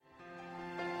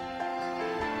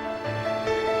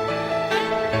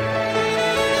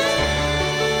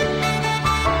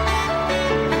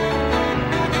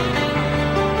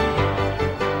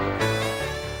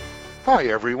Hi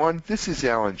everyone, this is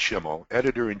Alan Schimmel,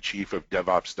 Editor-in-Chief of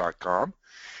DevOps.com,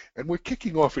 and we're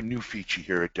kicking off a new feature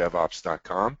here at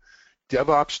DevOps.com,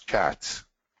 DevOps Chats.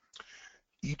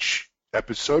 Each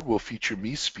episode will feature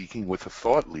me speaking with a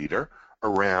thought leader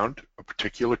around a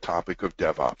particular topic of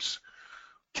DevOps.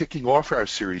 Kicking off our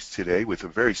series today with a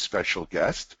very special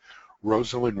guest,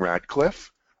 Rosalind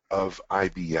Radcliffe of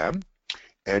IBM,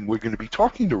 and we're going to be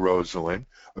talking to Rosalind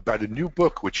about a new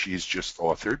book which she has just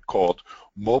authored called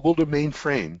Mobile to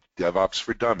Mainframe, DevOps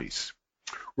for Dummies.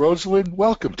 Rosalind,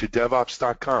 welcome to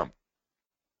DevOps.com.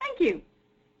 Thank you.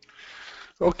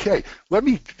 Okay, let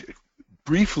me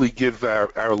briefly give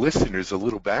our listeners a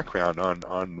little background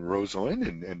on Rosalind.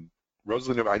 And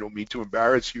Rosalind, I don't mean to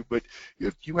embarrass you, but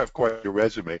you have quite a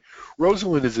resume.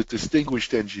 Rosalind is a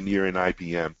distinguished engineer in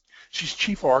IBM. She's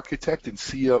chief architect and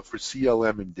CEO for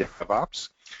CLM and DevOps,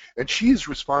 and she is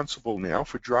responsible now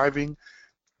for driving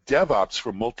DevOps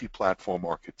for multi-platform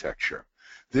architecture.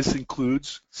 This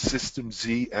includes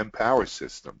System-Z and Power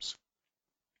Systems.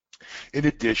 In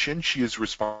addition, she is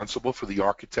responsible for the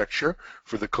architecture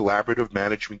for the collaborative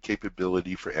management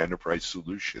capability for enterprise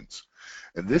solutions.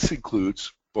 And this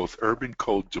includes both Urban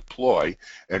Code Deploy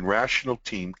and Rational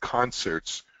Team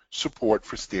Concerts support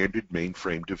for standard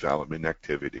mainframe development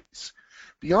activities.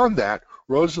 Beyond that,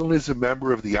 Rosalind is a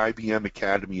member of the IBM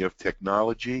Academy of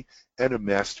Technology and a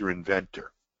master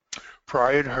inventor.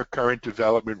 Prior to her current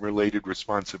development-related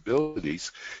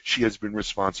responsibilities, she has been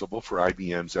responsible for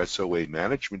IBM's SOA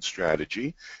management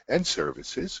strategy and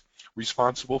services,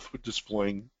 responsible for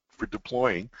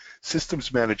deploying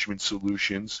systems management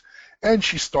solutions, and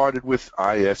she started with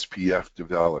ISPF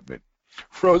development.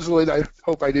 Rosalind, I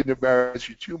hope I didn't embarrass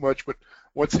you too much, but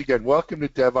once again, welcome to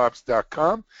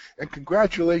DevOps.com, and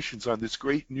congratulations on this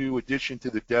great new addition to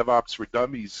the DevOps for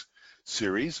Dummies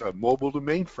series, Mobile to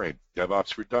Mainframe,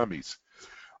 DevOps for Dummies.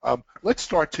 Let's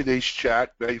start today's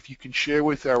chat. If you can share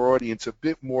with our audience a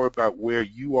bit more about where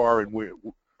you are and where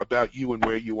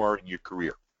you are in your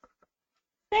career.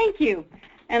 Thank you,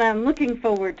 and I'm looking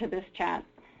forward to this chat.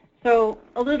 So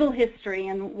a little history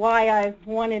and why I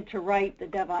wanted to write the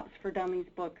DevOps for Dummies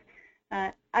book.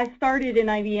 I started in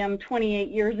IBM 28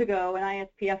 years ago in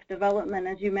ISPF development,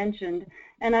 as you mentioned,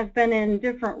 and I've been in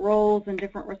different roles and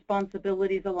different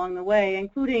responsibilities along the way,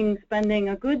 including spending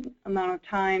a good amount of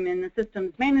time in the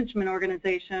systems management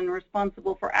organization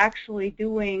responsible for actually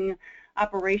doing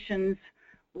operations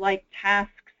like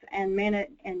tasks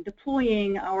and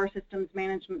deploying our systems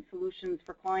management solutions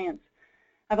for clients.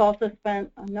 I've also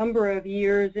spent a number of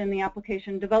years in the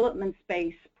application development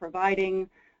space, providing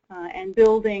and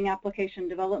building application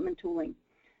development tooling.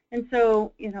 And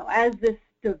so, as this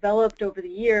developed over the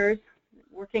years,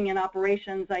 working in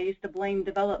operations, I used to blame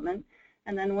development.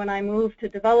 And then when I moved to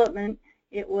development,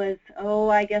 it was, oh,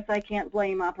 I guess I can't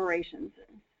blame operations.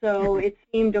 So it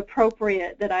seemed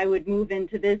appropriate that I would move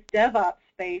into this DevOps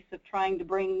space of trying to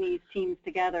bring these teams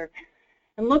together.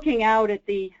 And looking out at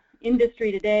the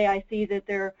industry today, I see that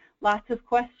there are lots of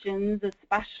questions,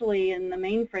 especially in the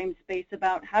mainframe space,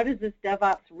 about how does this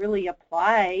DevOps really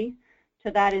apply to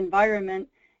that environment,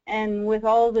 and with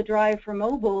all the drive for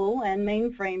mobile and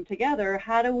mainframe together,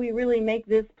 how do we really make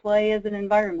this play as an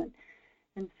environment?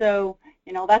 And so,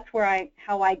 that's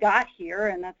how I got here,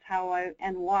 and that's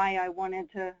why I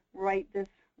wanted to write this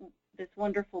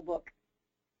wonderful book.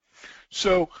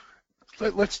 So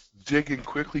let's dig in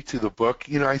quickly to the book.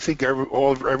 I think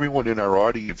everyone in our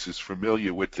audience is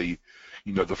familiar with the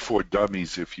For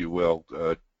Dummies, if you will,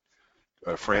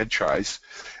 franchise,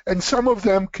 and some of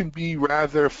them can be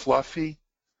rather fluffy.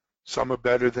 Some are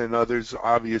better than others,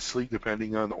 obviously,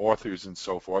 depending on the authors and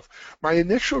so forth. My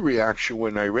initial reaction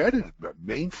when I read it,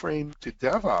 Mainframe to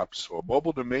DevOps, or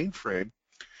Mobile to Mainframe,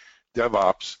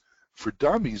 DevOps for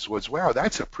Dummies, was, wow,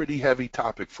 that's a pretty heavy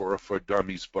topic for a For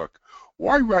Dummies book.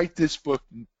 Why write this book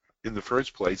in the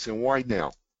first place, and why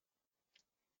now?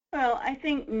 Well, I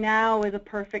think now is a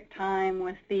perfect time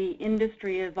with the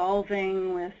industry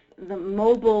evolving, with the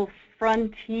mobile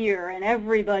frontier and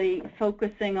everybody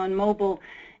focusing on mobile,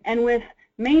 and with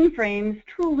mainframes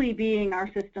truly being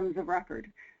our systems of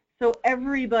record. So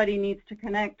everybody needs to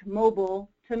connect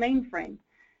mobile to mainframe.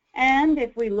 And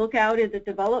if we look out at the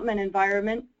development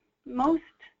environment, most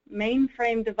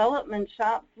mainframe development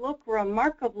shops look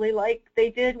remarkably like they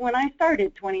did when I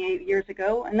started 28 years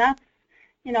ago, and that's,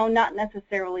 not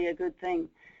necessarily a good thing.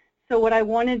 So what I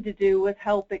wanted to do was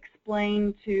help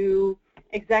explain to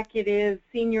executives,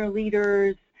 senior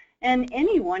leaders, and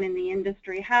anyone in the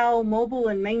industry how mobile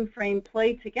and mainframe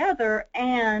play together,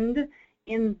 and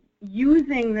in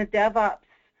using the DevOps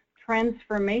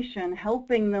transformation,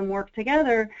 helping them work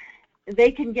together,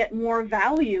 they can get more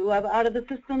value out of the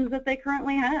systems that they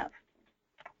currently have.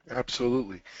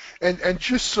 Absolutely. And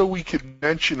just so we can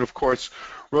mention, of course,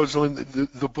 Rosalind,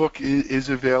 the book is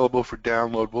available for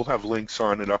download. We'll have links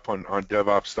on it up on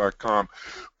DevOps.com.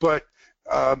 But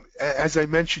as I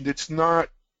mentioned, it's not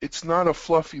a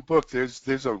fluffy book.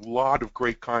 There's a lot of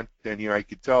great content here. I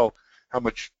could tell how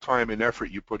much time and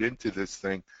effort you put into this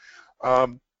thing.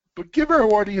 But give our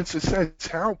audience a sense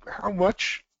how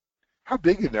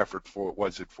big an effort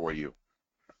was it for you?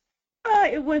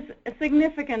 It was a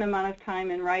significant amount of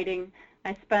time in writing.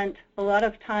 I spent a lot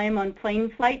of time on plane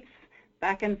flights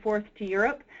back and forth to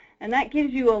Europe, and that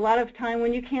gives you a lot of time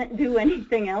when you can't do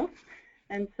anything else.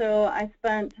 And so I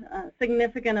spent a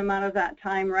significant amount of that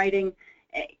time writing.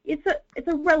 It's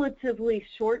a relatively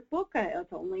short book.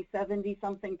 It's only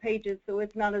 70-something pages, so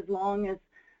it's not as long as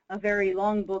a very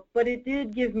long book, but it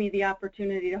did give me the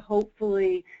opportunity to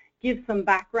hopefully give some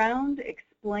background,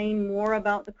 explain more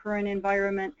about the current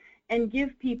environment, and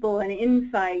give people an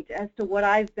insight as to what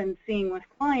I've been seeing with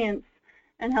clients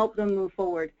and help them move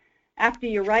forward. After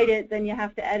you write it, then you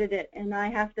have to edit it, and I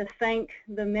have to thank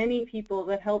the many people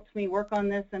that helped me work on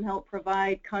this and help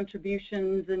provide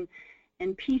contributions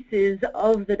and pieces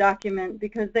of the document,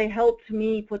 because they helped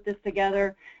me put this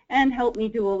together and helped me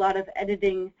do a lot of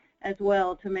editing as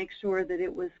well to make sure that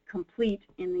it was complete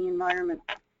in the environment.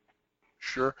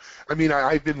 Sure. I mean,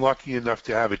 I've been lucky enough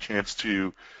to have a chance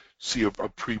to see a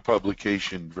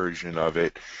pre-publication version of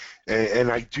it,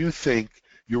 and I do think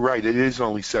you're right. It is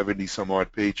only 70 some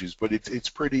odd pages, but it's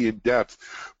pretty in depth.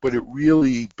 But it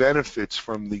really benefits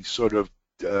from the sort of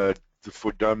the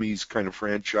For Dummies kind of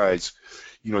franchise.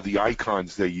 You know, the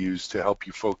icons they use to help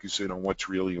you focus in on what's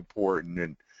really important,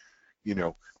 and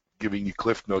giving you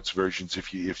Cliff Notes versions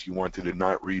if you wanted to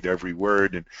not read every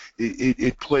word, and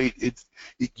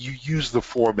you use the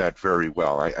format very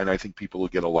well, and I think people will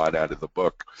get a lot out of the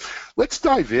book. Let's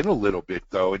dive in a little bit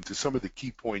though into some of the key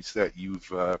points that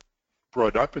you've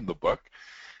brought up in the book,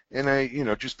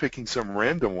 and just picking some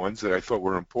random ones that I thought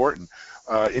were important.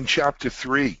 In chapter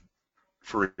 3,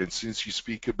 for instance, you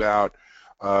speak about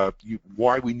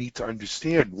why we need to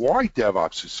understand why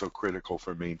DevOps is so critical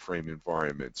for mainframe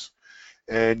environments.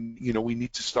 And, we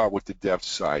need to start with the dev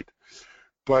side.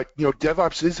 But,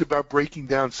 DevOps is about breaking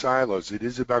down silos. It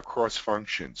is about cross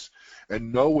functions.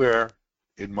 And nowhere,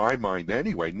 in my mind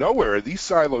anyway, nowhere are these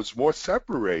silos more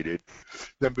separated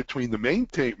than between the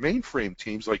mainframe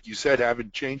teams, like you said,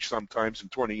 haven't changed sometimes in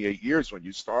 28 years when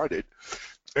you started,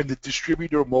 and the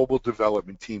distributor mobile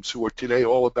development teams, who are today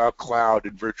all about cloud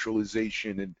and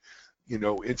virtualization and,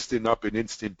 instant up and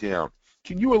instant down.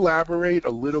 Can you elaborate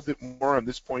a little bit more on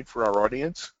this point for our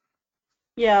audience?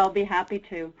 Yeah, I'll be happy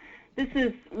to. This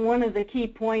is one of the key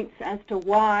points as to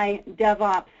why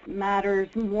DevOps matters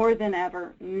more than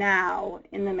ever now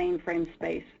in the mainframe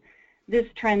space. This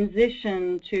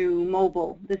transition to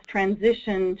mobile, this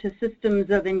transition to systems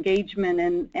of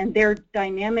engagement and their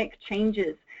dynamic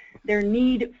changes, their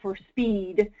need for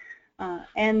speed,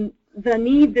 and the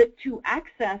need to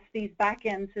access these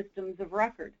back-end systems of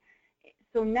record.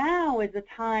 So now is a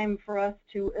time for us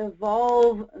to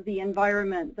evolve the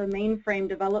environment, the mainframe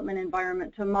development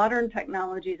environment, to modern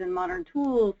technologies and modern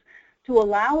tools to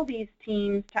allow these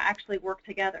teams to actually work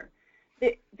together.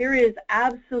 There is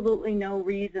absolutely no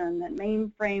reason that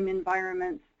mainframe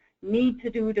environments need to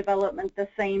do development the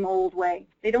same old way.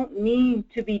 They don't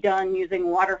need to be done using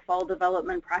waterfall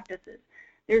development practices.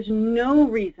 There's no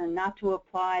reason not to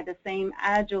apply the same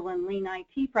agile and lean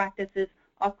IT practices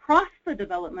across the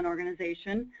development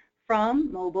organization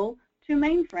from mobile to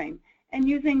mainframe, and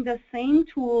using the same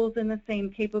tools and the same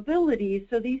capabilities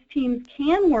so these teams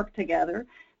can work together,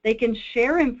 they can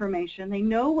share information, they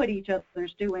know what each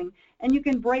other's doing, and you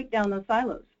can break down those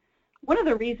silos. One of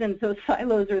the reasons those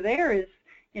silos are there is,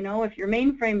 if your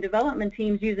mainframe development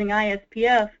team's using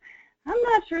ISPF, I'm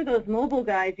not sure those mobile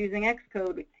guys using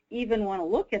Xcode even want to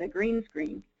look at a green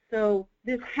screen. So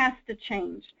this has to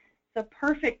change. It's a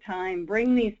perfect time.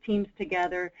 Bring these teams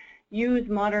together, use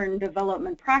modern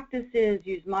development practices,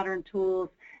 use modern tools,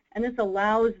 and this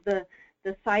allows the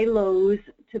silos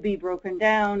to be broken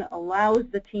down, allows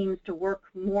the teams to work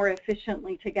more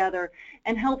efficiently together,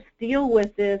 and helps deal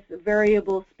with this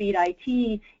variable speed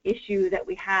IT issue that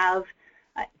we have.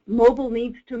 Mobile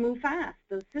needs to move fast.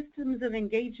 Those systems of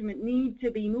engagement need to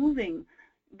be moving.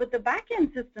 But the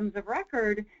back-end systems of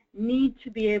record need to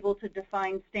be able to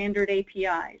define standard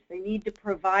APIs. They need to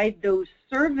provide those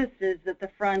services that the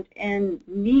front end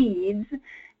needs,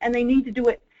 and they need to do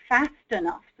it fast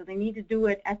enough. So they need to do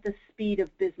it at the speed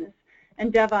of business,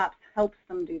 and DevOps helps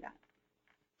them do that.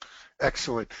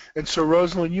 Excellent. And so,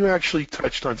 Rosalind, you actually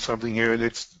touched on something here, and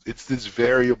it's this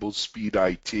variable speed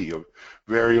IT, or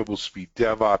variable speed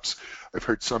DevOps. I've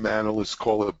heard some analysts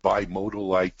call it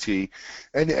bimodal IT,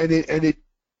 and it.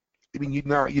 I mean, you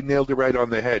nailed it right on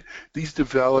the head. These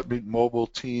development mobile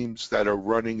teams that are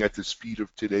running at the speed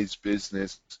of today's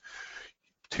business,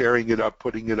 tearing it up,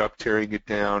 tearing it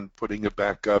down, putting it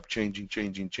back up,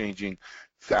 changing,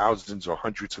 thousands or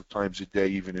hundreds of times a day,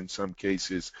 even in some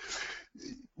cases.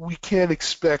 We can't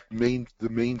expect the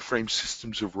mainframe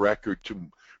systems of record to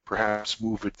perhaps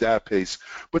move at that pace,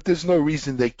 but there's no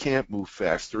reason they can't move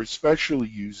faster, especially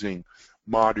using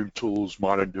modern tools,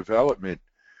 modern development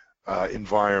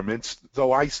environments,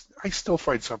 though I still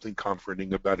find something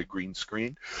comforting about a green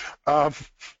screen. Um,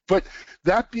 but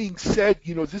that being said,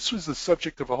 this was the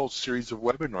subject of a whole series of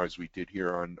webinars we did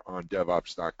here on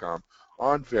DevOps.com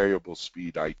on variable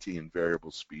speed IT and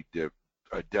variable speed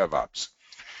DevOps.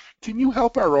 Can you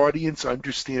help our audience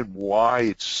understand why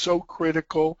it's so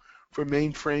critical for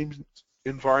mainframe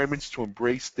environments to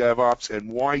embrace DevOps, and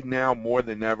why now more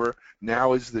than ever,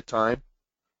 now is the time?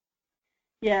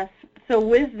 Yes. So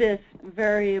with this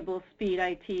variable speed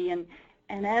IT,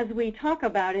 and as we talk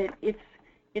about it,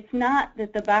 it's not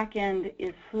that the back end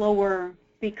is slower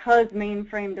because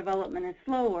mainframe development is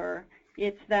slower.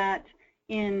 It's that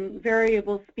in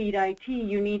variable speed IT,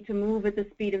 you need to move at the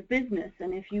speed of business.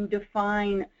 And if you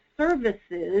define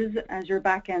services as your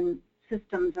back end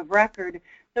systems of record,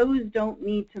 those don't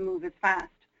need to move as fast.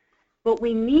 But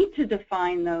we need to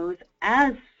define those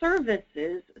as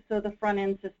services so the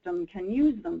front-end system can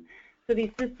use them. So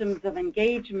these systems of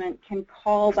engagement can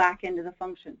call back into the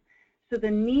function. So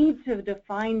the need to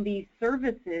define these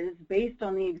services based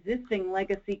on the existing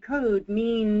legacy code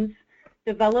means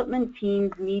development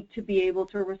teams need to be able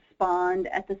to respond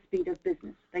at the speed of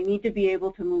business. They need to be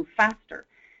able to move faster.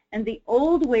 And the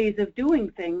old ways of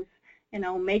doing things,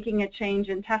 making a change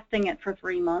and testing it for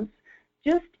 3 months,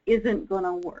 just isn't going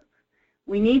to work.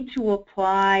 We need to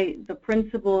apply the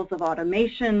principles of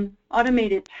automation,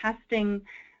 automated testing,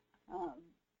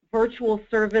 virtual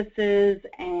services,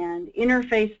 and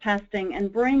interface testing,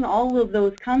 and bring all of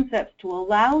those concepts to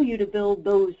allow you to build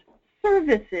those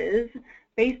services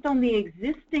based on the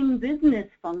existing business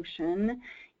function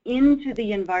into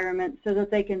the environment so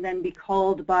that they can then be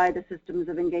called by the systems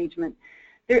of engagement.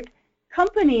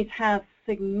 Companies have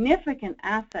significant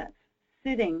assets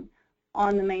sitting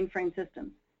on the mainframe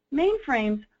systems.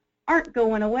 Mainframes aren't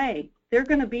going away. They're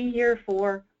going to be here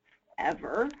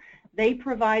forever. They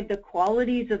provide the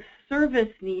qualities of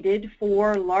service needed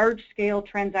for large-scale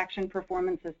transaction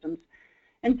performance systems.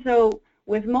 And so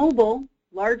with mobile,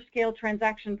 large-scale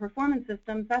transaction performance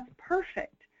systems, that's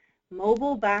perfect.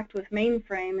 Mobile backed with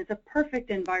mainframe is a perfect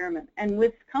environment. And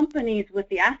with companies with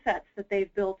the assets that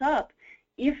they've built up,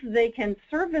 if they can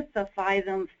serviceify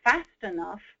them fast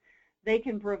enough, they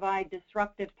can provide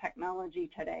disruptive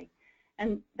technology today.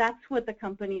 And that's what the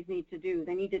companies need to do.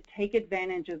 They need to take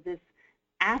advantage of this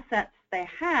assets they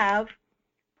have,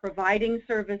 providing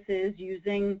services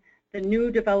using the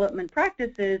new development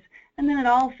practices, and then it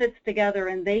all fits together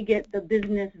and they get the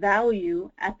business value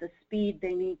at the speed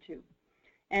they need to.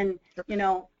 And,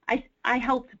 I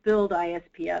helped build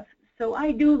ISPF, so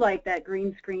I do like that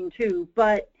green screen too,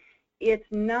 but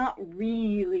it's not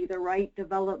really the right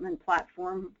development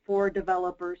platform for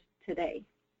developers today.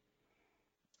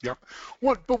 Yep.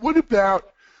 But what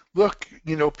about, look,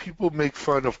 people make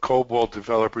fun of COBOL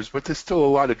developers, but there's still a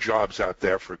lot of jobs out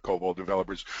there for COBOL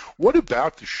developers. What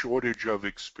about the shortage of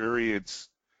experienced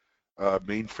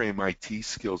mainframe IT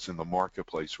skills in the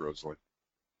marketplace, Rosalind?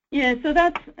 Yeah, so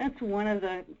that's one of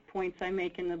the points I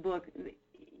make in the book.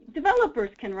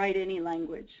 Developers can write any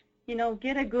language.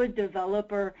 Get a good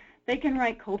developer. They can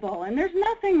write COBOL, and there's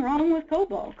nothing wrong with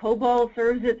COBOL. COBOL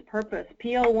serves its purpose.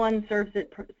 PL1 serves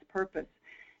its purpose.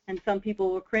 And some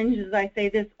people will cringe as I say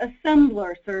this,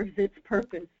 assembler serves its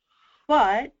purpose.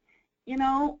 But,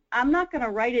 I'm not going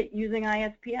to write it using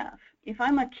ISPF. If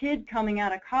I'm a kid coming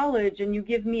out of college and you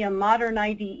give me a modern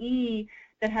IDE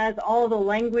that has all the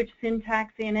language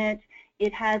syntax in it,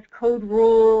 it has code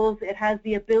rules, it has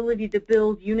the ability to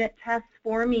build unit tests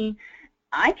for me,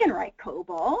 I can write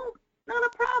COBOL, not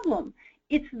a problem.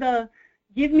 It's the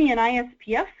give me an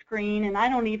ISPF screen and I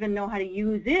don't even know how to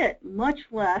use it, much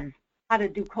less how to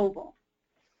do COBOL.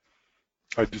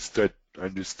 Understood.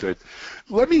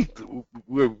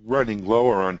 We're running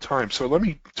lower on time, so let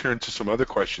me turn to some other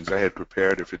questions I had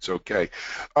prepared, if it's okay.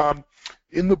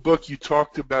 In the book, you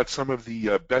talked about some of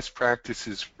the best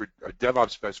practices for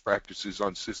DevOps best practices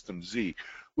on System Z,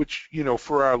 which,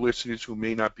 for our listeners who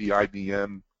may not be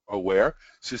IBM aware,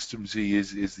 System Z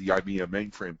is the IBM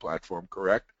mainframe platform,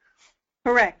 correct?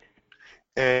 Correct.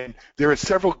 And there are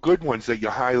several good ones that you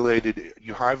highlighted,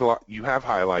 you have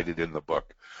highlighted in the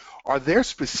book. Are there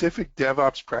specific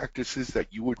DevOps practices that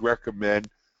you would recommend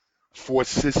for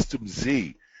System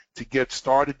Z to get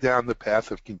started down the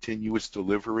path of continuous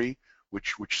delivery,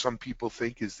 which some people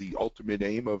think is the ultimate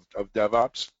aim of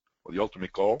DevOps, or the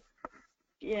ultimate goal?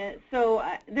 Yeah, so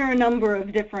there are a number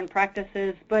of different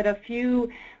practices, but a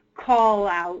few call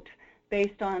out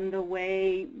based on the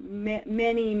way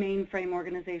many mainframe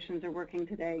organizations are working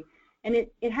today. And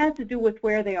it has to do with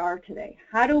where they are today.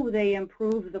 How do they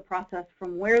improve the process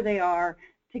from where they are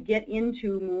to get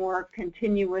into more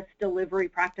continuous delivery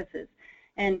practices?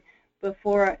 And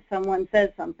before someone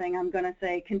says something, I'm going to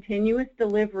say continuous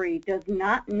delivery does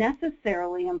not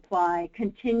necessarily imply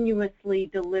continuously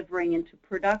delivering into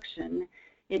production.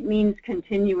 It means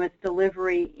continuous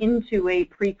delivery into a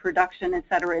pre-production, et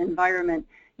cetera, environment.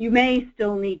 You may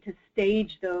still need to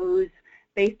stage those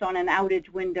based on an outage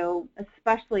window,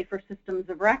 especially for systems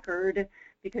of record,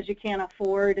 because you can't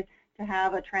afford to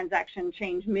have a transaction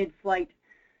change mid-flight.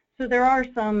 So there are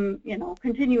some,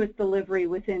 continuous delivery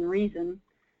within reason.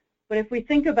 But if we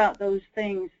think about those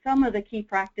things, some of the key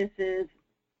practices,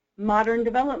 modern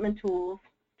development tools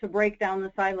to break down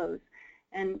the silos.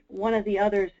 And one of the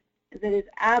others that is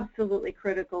absolutely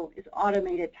critical is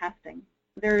automated testing.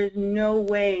 There is no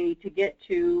way to get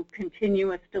to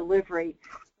continuous delivery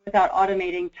without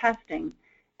automating testing.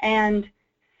 And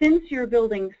since you're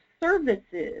building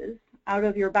services out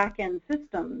of your back-end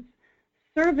systems,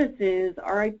 services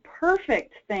are a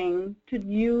perfect thing to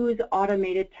use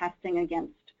automated testing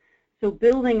against. So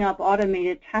building up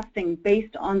automated testing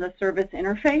based on the service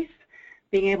interface,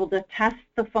 being able to test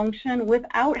the function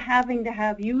without having to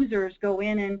have users go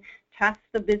in and test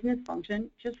the business function,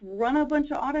 just run a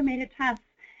bunch of automated tests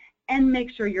and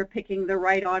make sure you're picking the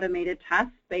right automated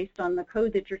tests based on the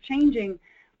code that you're changing.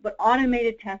 But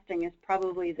automated testing is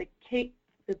probably the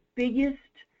biggest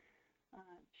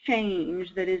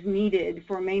change that is needed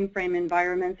for mainframe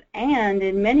environments, and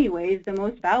in many ways the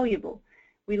most valuable.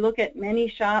 We look at many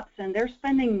shops and they're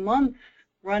spending months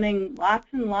running lots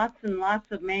and lots and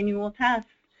lots of manual tests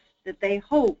that they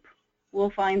hope will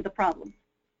find the problem.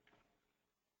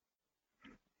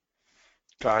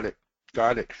 Got it.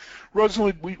 Got it.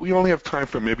 Rosalind, we only have time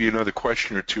for maybe another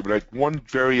question or two, but one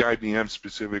very IBM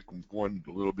specific, one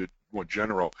a little bit more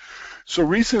general. So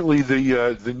recently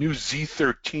the new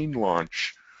Z13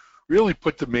 launch really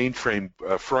put the mainframe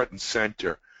front and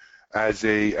center as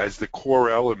the core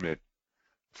element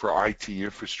for IT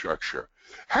infrastructure.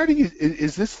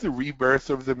 Is this the rebirth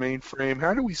of the mainframe?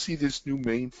 How do we see this new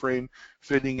mainframe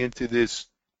fitting into this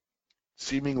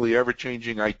seemingly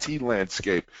ever-changing IT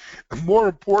landscape? And more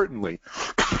importantly,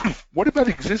 what about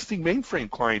existing mainframe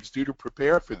clients due to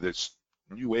prepare for this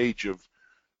new age of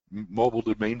mobile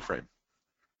to mainframe?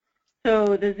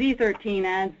 So the Z13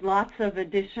 adds lots of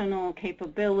additional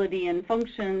capability and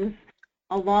functions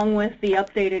along with the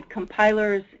updated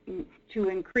compilers to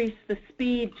increase the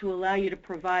speed to allow you to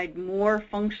provide more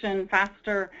function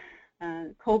faster,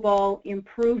 COBOL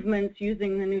improvements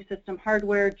using the new system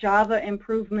hardware, Java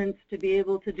improvements to be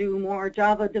able to do more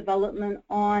Java development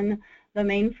on the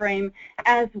mainframe,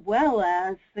 as well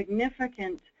as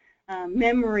significant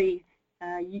memory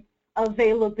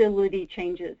availability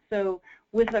changes. So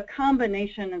with a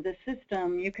combination of the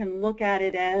system, you can look at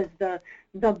it as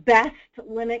the best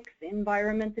Linux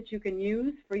environment that you can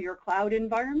use for your cloud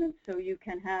environment. So you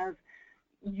can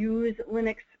use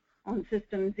Linux on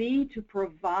System Z to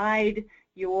provide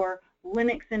your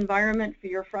Linux environment for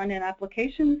your front-end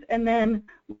applications. And then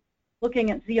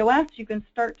looking at z/OS, you can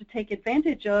start to take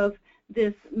advantage of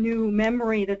this new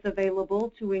memory that's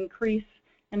available to increase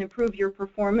and improve your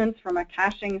performance from a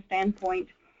caching standpoint,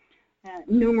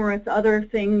 numerous other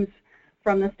things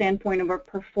from the standpoint of a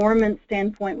performance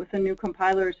standpoint with the new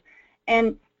compilers.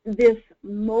 And this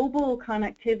mobile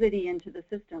connectivity into the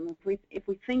system, if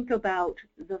we think about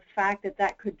the fact that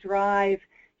that could drive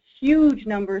huge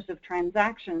numbers of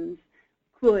transactions,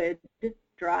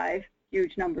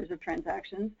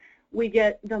 we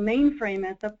get the mainframe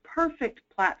as the perfect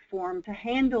platform to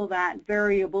handle that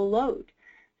variable load.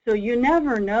 So you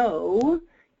never know,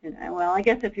 well, I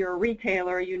guess if you're a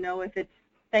retailer, you know if it's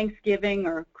Thanksgiving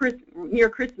or near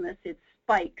Christmas, it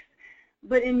spikes.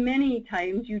 But in many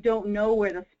times, you don't know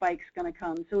where the spike's going to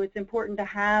come. So it's important to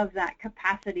have that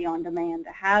capacity on demand,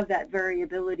 to have that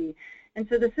variability. And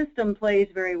so the system plays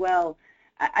very well.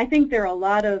 I think there are a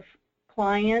lot of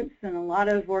clients and a lot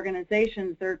of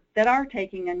organizations that are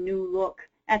taking a new look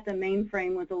at the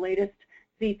mainframe with the latest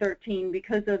Z13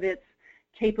 because of its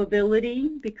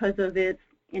capability, because of its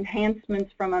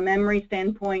enhancements from a memory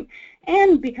standpoint,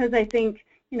 and because I think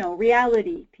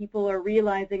reality. People are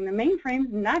realizing the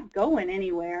mainframe's not going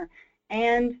anywhere,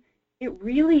 and it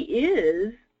really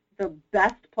is the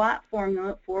best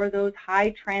platform for those high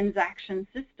transaction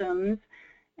systems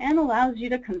and allows you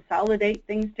to consolidate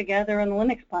things together on the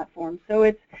Linux platform. So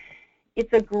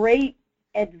it's a great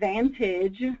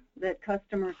advantage that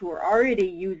customers who are already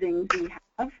using Z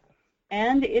have,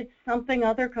 and it's something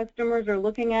other customers are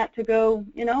looking at to go,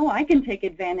 I can take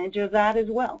advantage of that as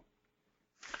well.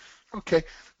 Okay.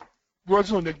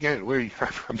 Rosalind, again,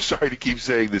 I'm sorry to keep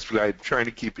saying this, but I'm trying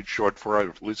to keep it short for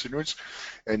our listeners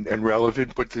and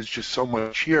relevant, but there's just so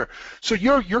much here. So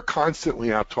you're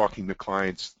constantly out talking to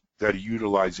clients that are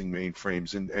utilizing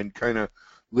mainframes and kind of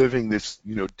living this,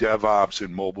 DevOps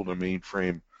and mobile to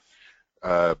mainframe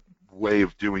way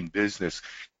of doing business.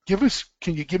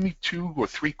 Can you give me 2 or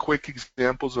 3 quick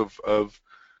examples of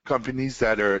companies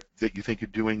that you think are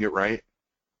doing it right?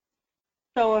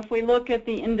 So if we look at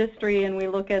the industry and we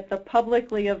look at the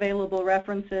publicly available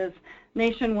references,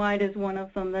 Nationwide is one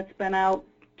of them that's been out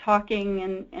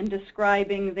talking and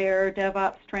describing their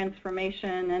DevOps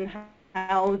transformation and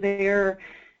how they're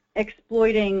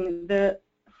exploiting the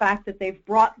fact that they've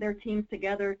brought their teams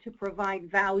together to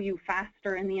provide value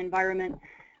faster in the environment.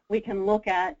 We can look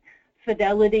at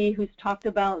Fidelity, who's talked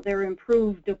about their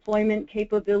improved deployment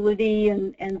capability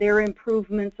and their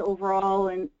improvements overall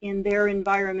in their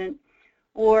environment.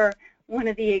 Or one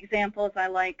of the examples I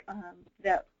like,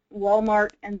 that Walmart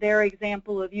and their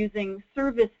example of using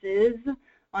services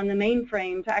on the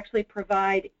mainframe to actually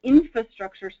provide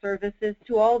infrastructure services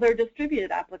to all their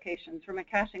distributed applications from a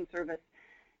caching service.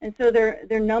 And so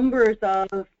they're numbers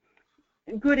of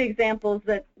good examples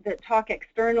that talk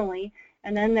externally,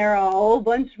 and then there are a whole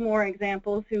bunch more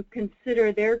examples who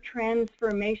consider their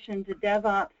transformation to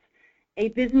DevOps a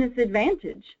business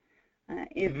advantage.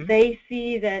 If they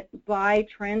see that by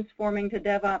transforming to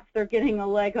DevOps, they're getting a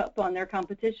leg up on their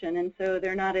competition, and so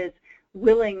they're not as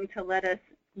willing to let us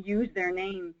use their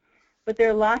name. But there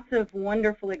are lots of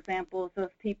wonderful examples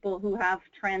of people who have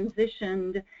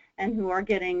transitioned and who are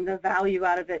getting the value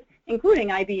out of it, including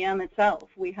IBM itself.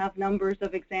 We have numbers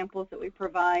of examples that we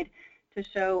provide to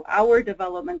show our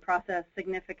development process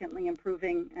significantly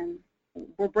improving, and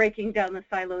we're breaking down the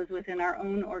silos within our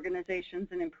own organizations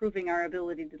and improving our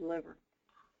ability to deliver.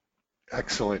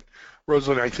 Excellent.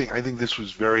 Rosalind, I think this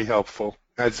was very helpful,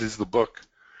 as is the book,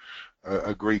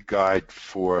 a great guide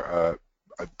for,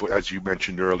 as you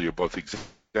mentioned earlier, both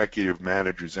executive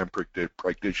managers and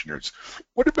practitioners.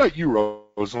 What about you,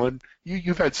 Rosalind?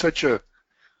 You've had such a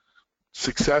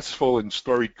successful and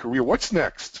storied career. What's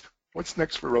next? What's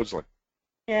next for Rosalind?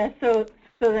 Yeah, so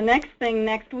the next thing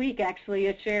next week actually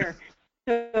is Share.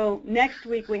 So next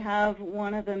week we have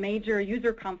one of the major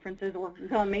user conferences, or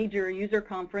the major user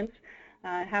conference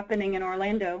happening in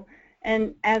Orlando.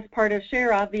 And as part of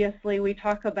Share, obviously, we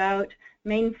talk about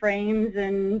mainframes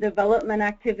and development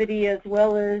activity as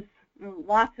well as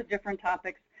lots of different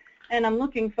topics. And I'm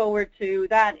looking forward to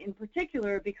that in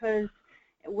particular because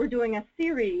we're doing a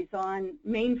series on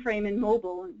mainframe and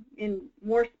mobile. In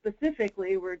more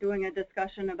specifically, we're doing a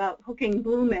discussion about hooking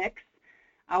Bluemix,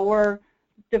 our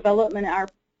development, our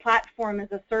platform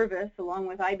as a service, along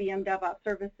with IBM DevOps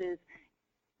Services,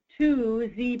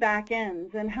 to Z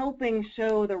backends and helping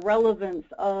show the relevance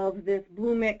of this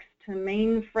Bluemix to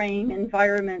mainframe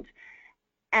environment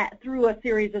through a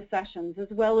series of sessions, as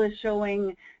well as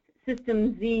showing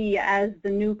System Z as the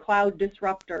new cloud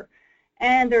disruptor.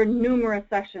 And there are numerous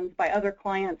sessions by other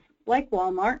clients like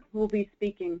Walmart who will be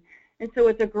speaking. And so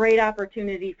it's a great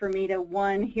opportunity for me to,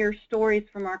 one, hear stories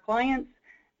from our clients,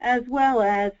 as well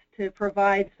as to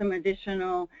provide some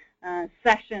additional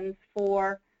sessions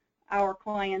for our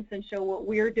clients and show what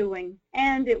we're doing.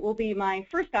 And it will be my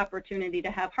first opportunity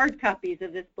to have hard copies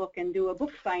of this book and do a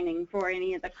book signing for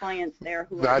any of the clients there.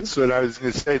 That's what I was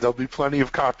going to say. There'll be plenty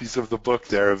of copies of the book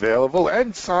there available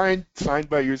and signed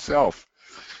by yourself.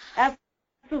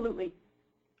 Absolutely.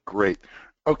 Great.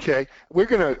 Okay,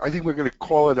 I think we're gonna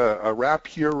call it a wrap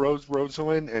here,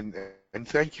 Rosalind, and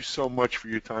thank you so much for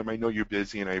your time. I know you're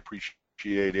busy, and I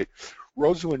appreciate it.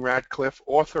 Rosalind Radcliffe,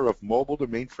 author of Mobile to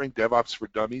Mainframe DevOps for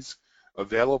Dummies,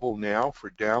 available now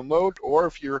for download, or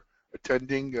if you're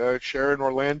attending Share in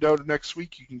Orlando next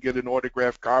week, you can get an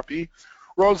autographed copy.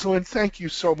 Rosalind, thank you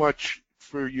so much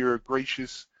for your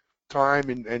gracious time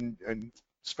and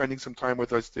spending some time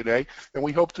with us today, and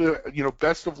we hope to,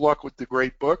 best of luck with the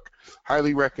great book,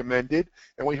 highly recommended,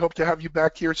 and we hope to have you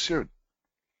back here soon.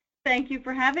 Thank you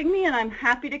for having me, and I'm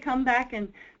happy to come back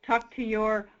and talk to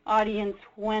your audience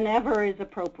whenever is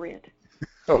appropriate.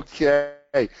 Okay.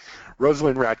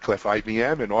 Rosalind Radcliffe,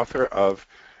 IBM, and author of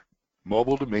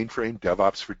Mobile to Mainframe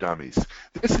DevOps for Dummies.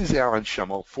 This is Alan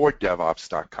Schimmel for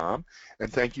DevOps.com,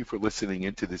 and thank you for listening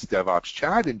into this DevOps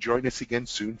chat, and join us again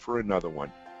soon for another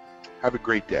one. Have a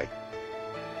great day.